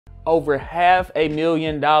over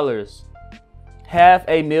 $500,000.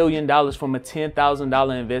 $500,000 from a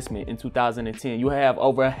 $10,000 investment in 2010. You have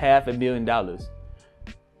over $500,000.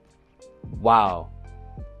 Wow.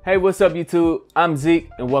 Hey, what's up, YouTube? I'm Zeke,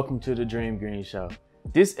 and welcome to the Dream Green Show.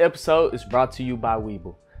 This episode is brought to you by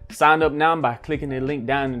Webull. Sign up now by clicking the link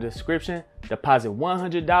down in the description. Deposit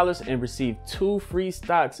 $100 and receive 2 free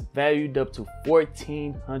stocks valued up to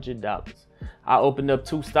 $1,400. I opened up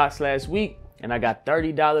 2 stocks last week, and I got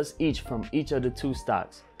 $30 each from each of the 2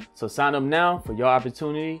 stocks. So sign up now for your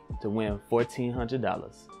opportunity to win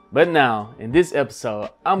 $1,400. But now, in this episode,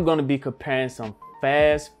 I'm going to be comparing some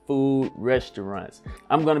fast food restaurants.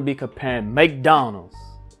 I'm going to be comparing McDonald's,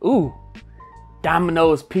 ooh,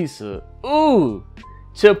 Domino's Pizza, ooh,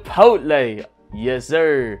 Chipotle, yes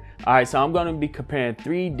sir. All right, so I'm going to be comparing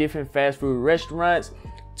 3 different fast food restaurants.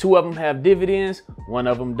 2 of them have dividends, 1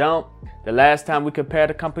 of them don't. The last time we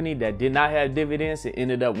compared a company that did not have dividends, it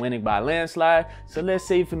ended up winning by a landslide. So let's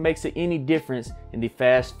see if it makes any difference in the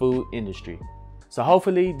fast food industry. So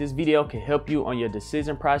hopefully this video can help you on your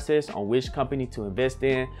decision process on which company to invest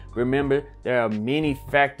in. Remember, there are many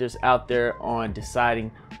factors out there on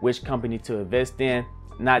deciding which company to invest in,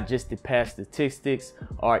 not just the past statistics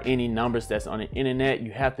or any numbers that's on the internet.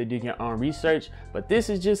 You have to do your own research, but this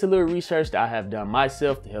is just a little research that I have done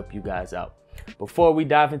myself to help you guys out. Before we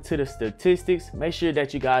dive into the statistics, make sure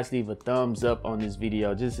that you guys leave a thumbs up on this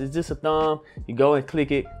video. It's just a thumb. You go and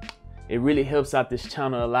click it. It really helps out this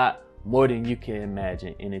channel a lot, more than you can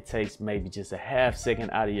imagine, and it takes maybe just a half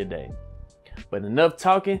second out of your day. But enough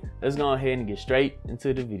talking, let's go ahead and get straight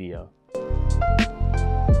into the video.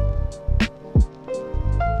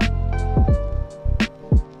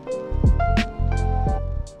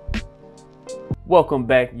 Welcome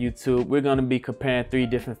back, YouTube. We're going to be comparing 3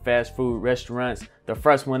 different fast food restaurants. The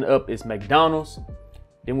first one up is McDonald's,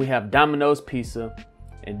 then we have Domino's Pizza,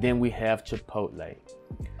 and then we have Chipotle.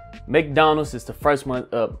 McDonald's is the first one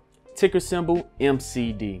up. Ticker symbol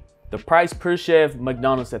MCD. The price per share of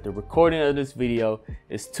McDonald's at the recording of this video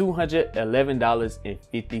is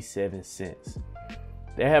 $211.57.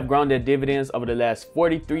 They have grown their dividends over the last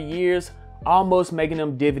 43 years, almost making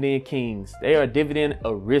them dividend kings. They are dividend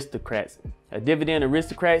aristocrats. A dividend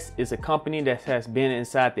aristocrat is a company that has been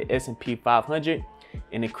inside the S&P 500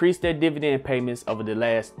 and increased their dividend payments over the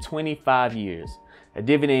last 25 years. A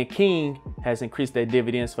dividend king has increased their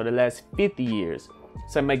dividends for the last 50 years.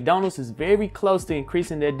 So McDonald's is very close to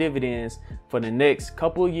increasing their dividends for the next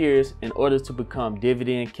couple of years in order to become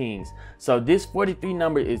dividend kings. So this 43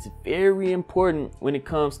 number is very important when it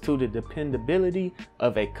comes to the dependability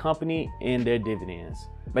of a company and their dividends.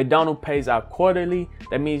 McDonald's pays out quarterly.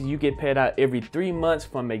 That means you get paid out every 3 months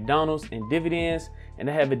from McDonald's in dividends, and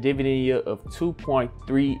they have a dividend yield of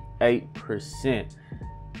 2.38%,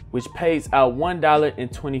 which pays out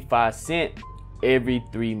 $1.25 every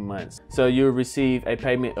 3 months. So you'll receive a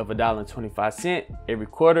payment of $1.25 every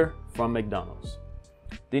quarter from McDonald's.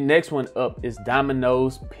 The next one up is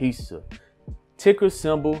Domino's Pizza. Ticker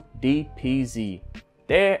symbol DPZ.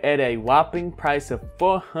 They're at a whopping price of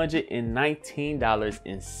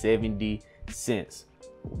 $419.70.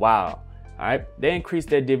 Wow. All right. They increased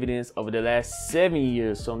their dividends over the last 7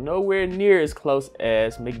 years, so nowhere near as close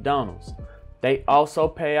as McDonald's. They also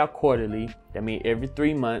pay out quarterly. That means every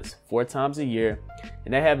 3 months, 4 times a year.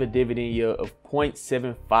 And they have a dividend yield of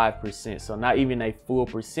 0.75%. So not even a full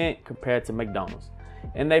percent compared to McDonald's.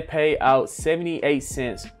 And they pay out 78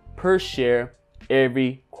 cents per share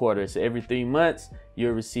every quarter. So every 3 months,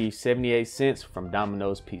 you'll receive 78 cents from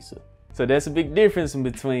Domino's Pizza. So that's a big difference in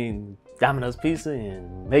between Domino's Pizza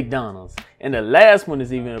and McDonald's. And the last one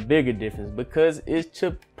is even a bigger difference because it's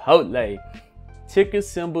Chipotle. Ticker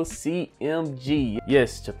symbol CMG.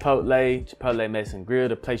 Yes, Chipotle Mexican Grill,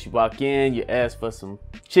 the place you walk in, you ask for some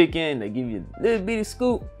chicken, they give you a little bitty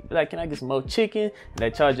scoop. You're like, can I get some more chicken? And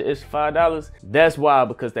they charge you extra $5. That's why,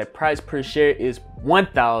 because that price per share is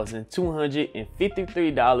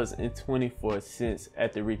 $1,253.24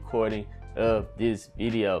 at the recording of this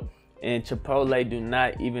video. And Chipotle do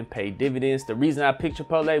not even pay dividends. The reason I picked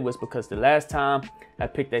Chipotle was because the last time I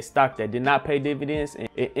picked a stock that did not pay dividends, and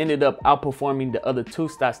it ended up outperforming the other 2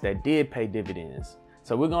 stocks that did pay dividends.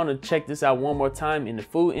 So we're going to check this out one more time in the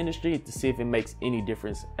food industry to see if it makes any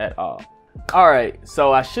difference at all. All right,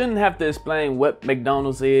 so I shouldn't have to explain what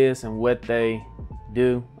McDonald's is and what they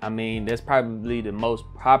do. I mean, that's probably the most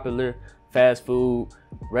popular fast food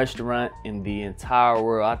restaurant in the entire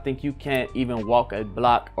world. I think you can't even walk a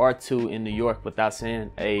block or 2 in New York without seeing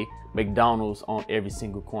a McDonald's on every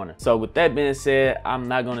single corner. So with that being said, I'm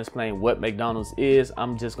not going to explain what McDonald's is.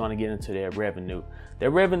 I'm just going to get into their revenue.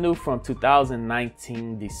 Their revenue from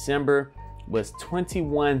 2019 December was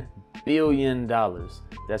 $21 billion.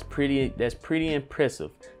 That's pretty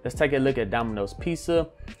impressive. Let's take a look at Domino's Pizza.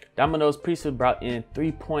 Domino's Pizza brought in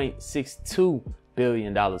 $3.62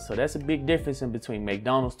 billion. So that's a big difference in between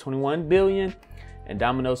McDonald's $21 billion and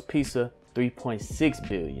Domino's Pizza $3.6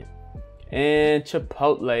 billion. And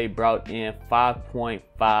Chipotle brought in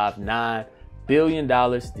 $5.59 billion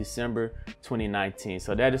December 2019.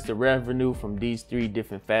 So that is the revenue from these three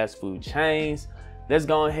different fast food chains. Let's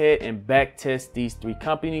go ahead and back test these three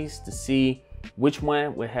companies to see which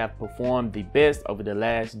one would have performed the best over the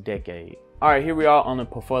last decade. All right, here we are on the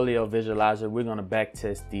portfolio visualizer. We're going to back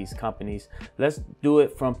test these companies. Let's do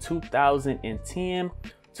it from 2010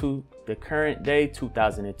 to the current day,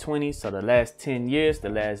 2020. So the last 10 years, the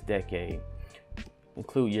last decade.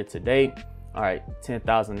 Include year to date. All right,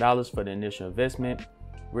 $10,000 for the initial investment.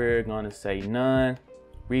 We're going to say none.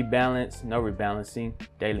 Rebalance, no rebalancing.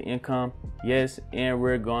 Daily income, yes. And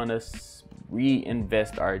we're going to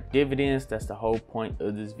reinvest our dividends. That's the whole point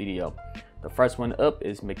of this video. The first one up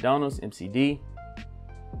is McDonald's, MCD.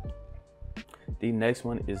 The next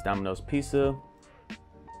one is Domino's Pizza.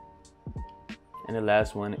 And the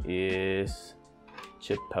last one is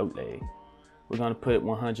Chipotle. We're going to put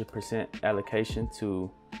 100% allocation to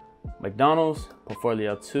McDonald's.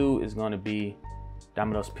 Portfolio 2 is going to be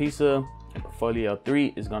Domino's Pizza. And portfolio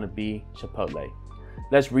 3 is going to be Chipotle.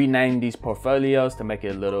 Let's rename these portfolios to make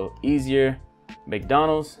it a little easier.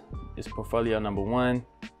 McDonald's is portfolio number 1.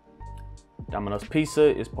 Domino's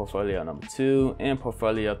Pizza is portfolio number 2, and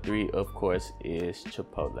portfolio 3, of course, is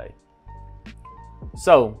Chipotle.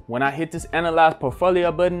 So when I hit this analyze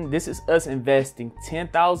portfolio button, this is us investing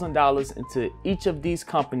 $10,000 into each of these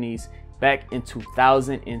companies back in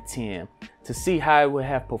 2010 to see how it would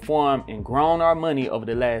have performed and grown our money over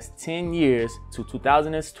the last 10 years to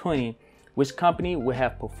 2020, which company would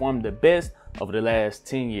have performed the best over the last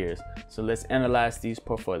 10 years. So let's analyze these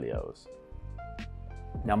portfolios.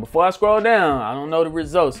 Now, before I scroll down, I don't know the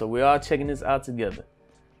results, so we're all checking this out together.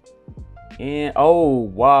 And oh,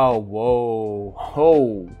 wow, whoa,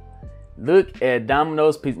 oh, look at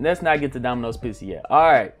Domino's Pizza. Let's not get to Domino's Pizza yet.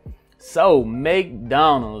 All right, so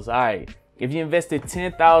McDonald's. All right, if you invested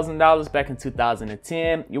 $10,000 back in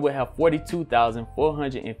 2010, you would have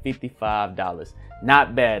 $42,455.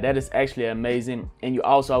 Not bad. That is actually amazing. And you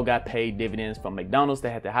also got paid dividends from McDonald's.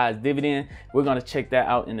 They had the highest dividend. We're going to check that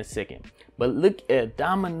out in a second. But look at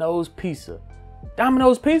Domino's Pizza.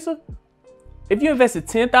 Domino's Pizza? If you invested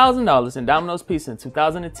 $10,000 in Domino's Pizza in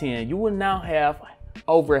 2010, you will now have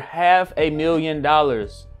over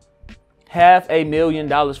 $500,000.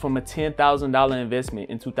 $500,000 from a $10,000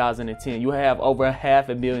 investment in 2010. You have over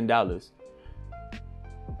 $500,000.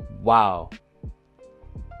 Wow.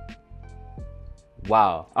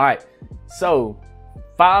 Wow. All right. So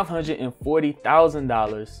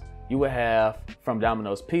 $540,000 you would have from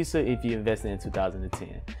Domino's Pizza if you invested in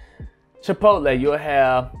 2010. Chipotle, you'll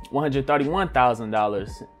have $131,000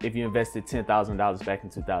 if you invested $10,000 back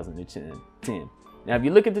in 2010. Now, if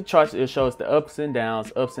you look at the charts, it shows the ups and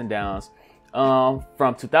downs.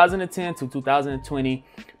 From 2010 to 2020,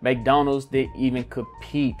 McDonald's didn't even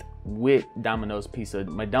compete with Domino's Pizza.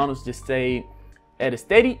 McDonald's just stayed at a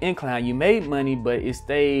steady incline. You made money, but it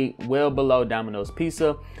stayed well below Domino's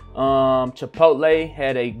Pizza. Chipotle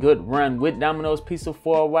had a good run with Domino's Pizza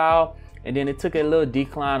for a while, and then it took a little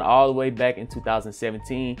decline all the way back in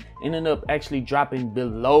 2017. Ended up actually dropping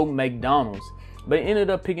below McDonald's, but it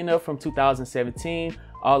ended up picking up from 2017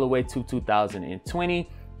 all the way to 2020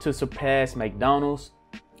 to surpass McDonald's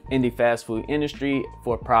in the fast food industry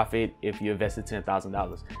for profit if you invested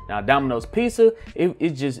 $10,000. Now, Domino's Pizza,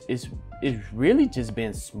 it's really just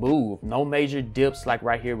been smooth. No major dips like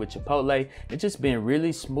right here with Chipotle. It's just been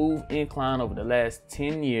really smooth incline over the last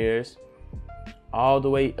 10 years, all the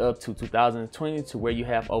way up to 2020 to where you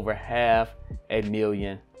have over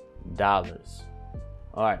 $500,000.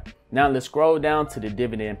 All right, now let's scroll down to the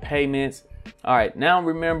dividend payments. All right, now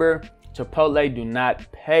remember, Chipotle do not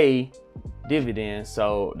pay dividends,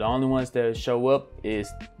 so the only ones that show up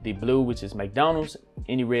is the blue, which is McDonald's,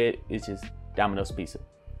 any red, which is Domino's Pizza.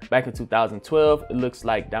 Back in 2012, it looks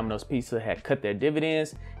like Domino's Pizza had cut their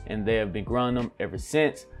dividends and they have been growing them ever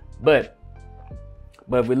since. But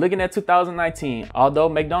if we're looking at 2019, although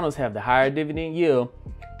McDonald's have the higher dividend yield,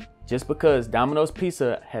 just because Domino's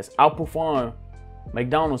Pizza has outperformed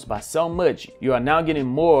McDonald's by so much, you are now getting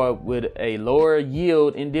more with a lower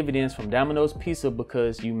yield in dividends from Domino's Pizza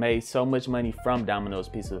because you made so much money from Domino's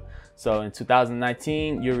Pizza. So in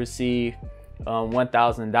 2019, you receive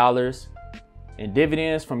 $1,000 in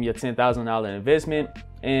dividends from your $10,000 investment,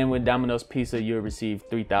 and with Domino's Pizza, you'll receive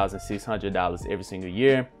 $3,600 every single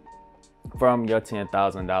year. from your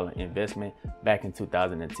 $10,000 investment back in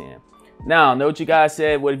 2010. Now, I know what you guys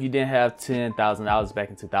said. What if you didn't have $10,000 back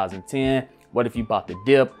in 2010? What if you bought the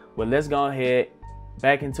dip? Well, let's go ahead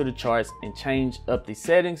back into the charts and change up the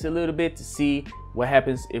settings a little bit to see what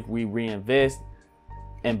happens if we reinvest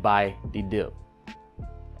and buy the dip.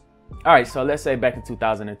 All right, so let's say back in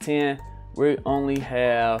 2010, we only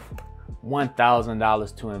have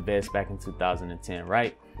 $1,000 to invest back in 2010,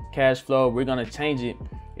 right? Cash flow, we're gonna change it.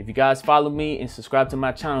 If you guys follow me and subscribe to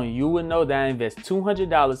my channel, you will know that I invest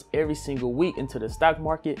 $200 every single week into the stock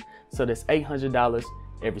market. So that's $800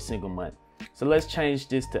 every single month. So let's change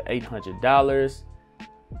this to $800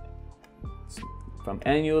 from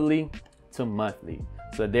annually to monthly.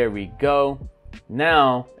 So there we go.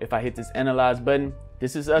 Now, if I hit this analyze button,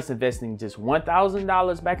 this is us investing just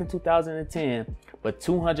 $1,000 back in 2010, but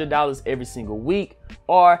 $200 every single week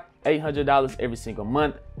or $800 every single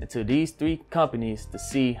month into these three companies to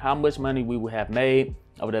see how much money we would have made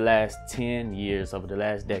over the last 10 years, over the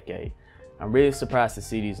last decade. I'm really surprised to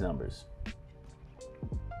see these numbers.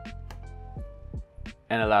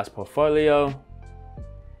 Analyze portfolio.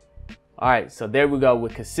 All right, so there we go.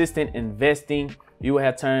 With consistent investing, you will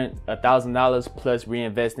have turned $1,000 plus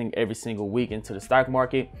reinvesting every single week into the stock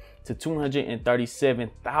market to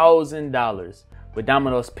 $237,000. With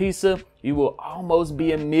Domino's Pizza, you will almost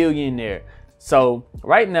be a millionaire. So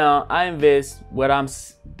right now, I invest what I'm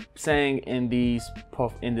saying in this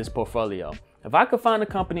portfolio. If I could find a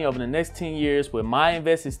company over the next 10 years with my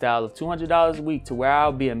investing style of $200 a week to where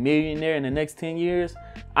I'll be a millionaire in the next 10 years,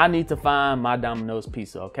 I need to find my Domino's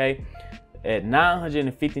Pizza, okay? At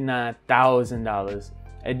 $959,000,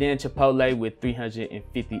 and then Chipotle with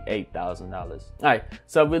 $358,000. All right,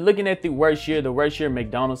 so we're looking at the worst year. The worst year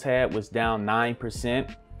McDonald's had was down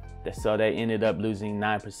 9%. So they ended up losing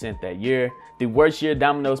 9% that year. The worst year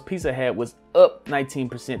Domino's Pizza had was up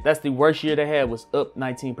 19%. That's the worst year they had, was up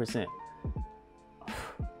 19%.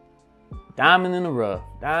 Diamond in the rough,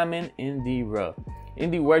 diamond in the rough.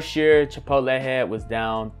 In the worst year Chipotle had was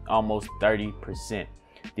down almost 30%.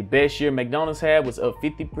 The best year McDonald's had was up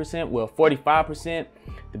 50%, well 45%.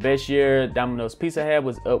 The best year Domino's Pizza had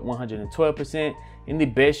was up 112%. And the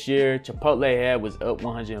best year Chipotle had was up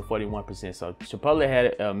 141%. So Chipotle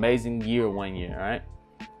had an amazing year one year, all right?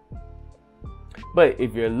 But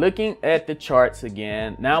if you're looking at the charts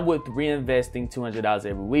again, now with reinvesting $200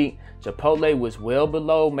 every week, Chipotle was well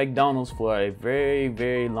below McDonald's for a very,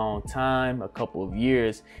 very long time, a couple of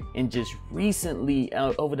years, and just recently,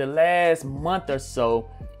 over the last month or so,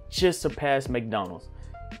 just surpassed McDonald's.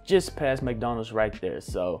 Just past McDonald's right there.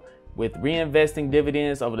 So with reinvesting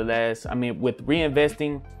dividends over the last, with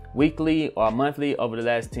reinvesting weekly or monthly over the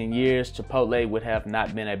last 10 years, Chipotle would have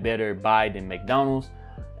not been a better buy than McDonald's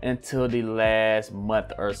until the last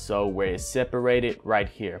month or so, where it's separated right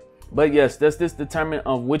here. But yes, does this determine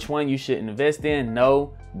on which one you should invest in?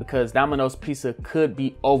 No, because Domino's Pizza could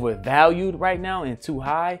be overvalued right now and too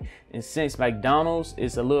high. And since McDonald's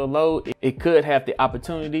is a little low, it could have the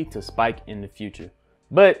opportunity to spike in the future.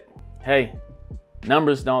 But hey,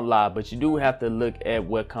 numbers don't lie, but you do have to look at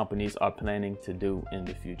what companies are planning to do in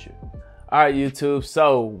the future. All right, YouTube.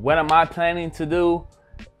 So what am I planning to do?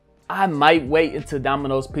 I might wait until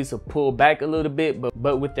Domino's Pizza pull back a little bit,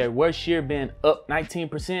 but with their worst year being up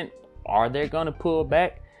 19%, are they gonna pull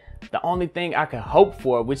back? The only thing I can hope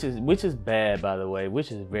for, which is bad by the way,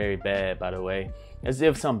 which is very bad by the way, is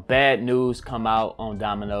if some bad news come out on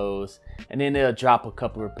Domino's and then they'll drop a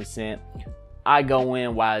couple of percent. I go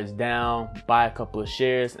in while it's down, buy a couple of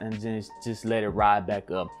shares, and then just let it ride back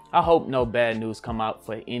up. I hope no bad news come out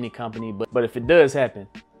for any company, but if it does happen,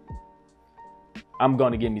 I'm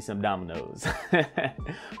gonna give me some Domino's.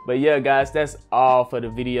 But yeah, guys, that's all for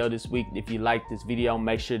the video this week. If you like this video,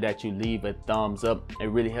 make sure that you leave a thumbs up.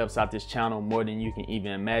 It really helps out this channel more than you can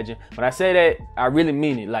even imagine. When I say that, I really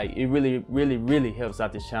mean it. Like, it really helps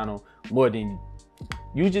out this channel more than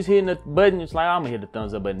you just hitting the button. It's like, I'm gonna hit the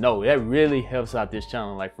thumbs up, but no, that really helps out this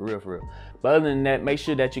channel, like for real. But other than that, make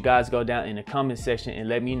sure that you guys go down in the comment section and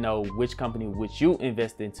let me know which company which you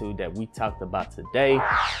invest into that we talked about today.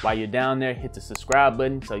 While you're down there, hit the subscribe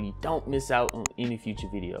button so you don't miss out on any future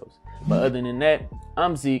videos. But other than that,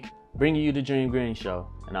 I'm Zeke, bringing you the Dream Green Show,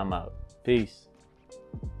 and I'm out. Peace.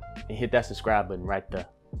 And hit that subscribe button right there.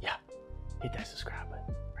 Yeah, hit that subscribe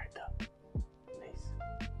button.